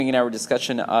In our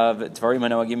discussion of Dvarim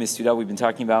Hanoagim Misuda, we've been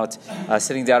talking about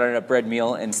sitting down at a bread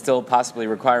meal and still possibly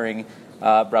requiring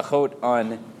brachot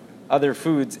on other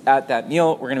foods at that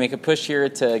meal. We're going to make a push here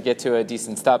to get to a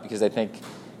decent stop because I think,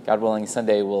 God willing,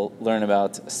 Sunday we'll learn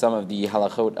about some of the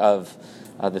halachot of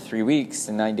the 3 weeks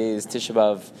and 9 days, Tisha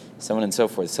B'Av, so on and so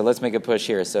forth. So let's make a push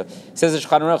here. So it says the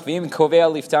Shulchan Aruch, V'im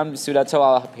kovea liftam b'sudato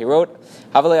al ha'pirot,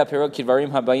 havalei ha'pirot kidvarim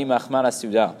habayim achmar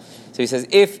ha'suda. So he says,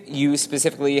 if you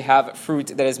specifically have fruit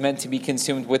that is meant to be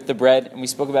consumed with the bread, and we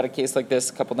spoke about a case like this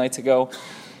a couple nights ago,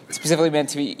 it's specifically meant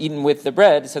to be eaten with the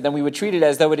bread, so then we would treat it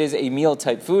as though it is a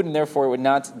meal-type food, and therefore it would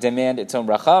not demand its own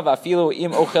bracha. V'afilu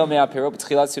im ochel me'ha'pirot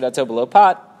b'tchilat sudato b'lo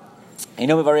pat,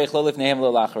 eino mevarech lo lifneihem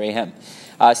lo la'achareihem.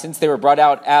 Since they were brought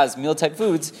out as meal-type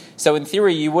foods, so in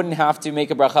theory you wouldn't have to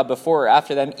make a bracha before or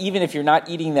after them, even if you're not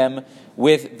eating them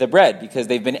with the bread, because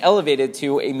they've been elevated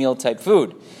to a meal-type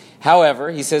food. However,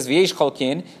 he says, V'yesh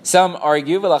cholkin, some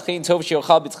argue, V'lachein tov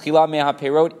she'ochal b'tchila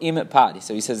me'ha'perot im pad.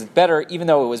 So he says it's better, even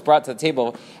though it was brought to the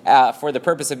table for the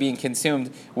purpose of being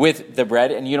consumed with the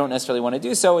bread, and you don't necessarily want to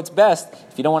do so, it's best,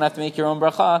 if you don't want to have to make your own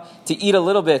bracha, to eat a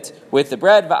little bit with the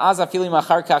bread. V'az afilim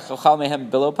achar kach ochal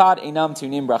mehem below pad, einam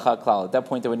tunim bracha klal. At that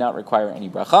point, they would not require any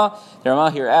bracha. The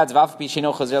Ramah here adds, V'af pi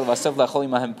she'no chozer l'vasov l'achol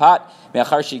imahem pat,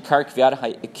 me'achar she'ikar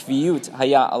kviyut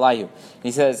haya alayhu.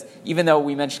 He says, even though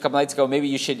we mentioned a couple nights ago, maybe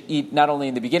you should eat not only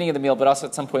in the beginning of the meal, but also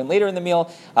at some point later in the meal.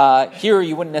 Here,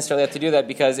 you wouldn't necessarily have to do that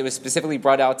because it was specifically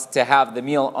brought out to have the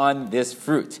meal on this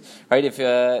fruit, right? If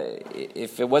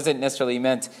it wasn't necessarily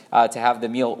meant to have the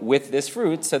meal with this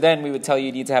fruit, so then we would tell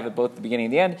you need to have it both the beginning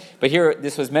and the end. But here,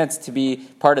 this was meant to be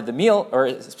part of the meal,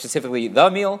 or specifically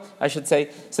the meal, I should say.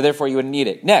 So therefore, you wouldn't need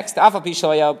it. Next,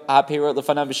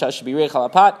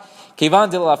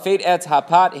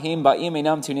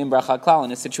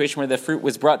 in a situation where the fruit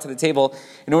was brought to the table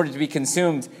in order to be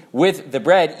consumed with the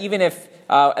bread, even if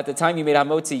at the time you made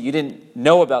hamotzi, you didn't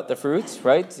know about the fruit,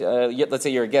 right? Let's say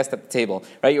you're a guest at the table,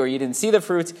 right? Or you didn't see the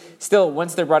fruit. Still,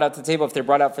 once they're brought out to the table, if they're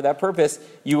brought out for that purpose,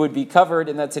 you would be covered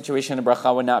in that situation, and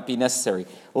bracha would not be necessary.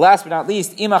 Last but not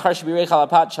least, if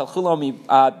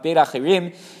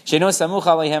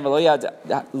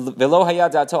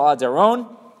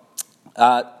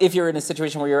you're in a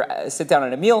situation where you sit down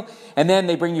at a meal and then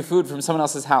they bring you food from someone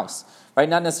else's house, right?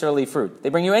 Not necessarily fruit. They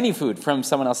bring you any food from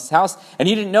someone else's house, and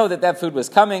you didn't know that food was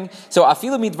coming. So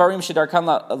afilu midvarim shedarkan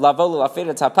lavo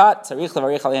lafeda tapat tzarich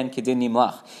levarich alein kedin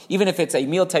nimlach. Even if it's a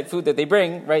meal type food that they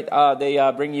bring, right?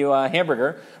 They bring you a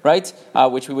hamburger, right?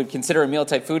 Which we would consider a meal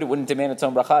type food. It wouldn't demand its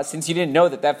own bracha. Since you didn't know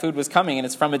that food was coming and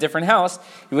it's from a different house,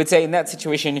 you would say in that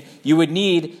situation you would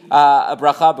need a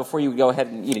bracha before you would go ahead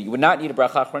and eat it. You would not need a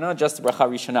bracha achrona, just a bracha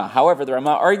rishona. However, the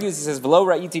Ramah argues. He says v'lo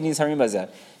ra'iti nizharim bazeh.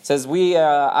 Says we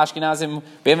Ashkenazim,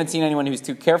 we haven't seen anyone who's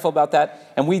too careful about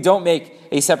that, and we don't make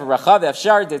a separate bracha.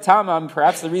 V'afshar detamam.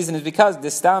 Perhaps the reason is because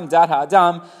distam dat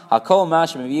ha'adam hakol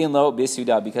mash mevi'in lo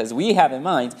bisuda. Because we have in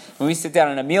mind when we sit down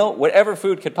on a meal, whatever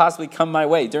food could possibly come my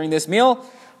way during this meal,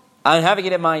 I'm having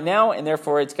it in mind now, and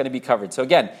therefore it's going to be covered. So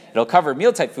again, it'll cover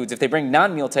meal-type foods. If they bring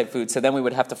non-meal-type foods, so then we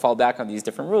would have to fall back on these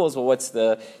different rules. Well, what's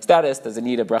the status? Does it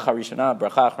need a bracha rishona,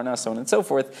 bracha achrona, so on and so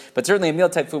forth? But certainly a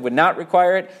meal-type food would not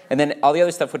require it, and then all the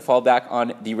other stuff would fall back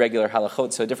on the regular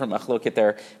halachot. So a different machloket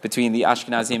there between the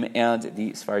Ashkenazim and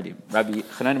the Sfardim. Rabbi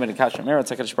Chanan ben Akash Omer,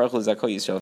 Tzakadosh Baruch Hu Zakol Yisrael.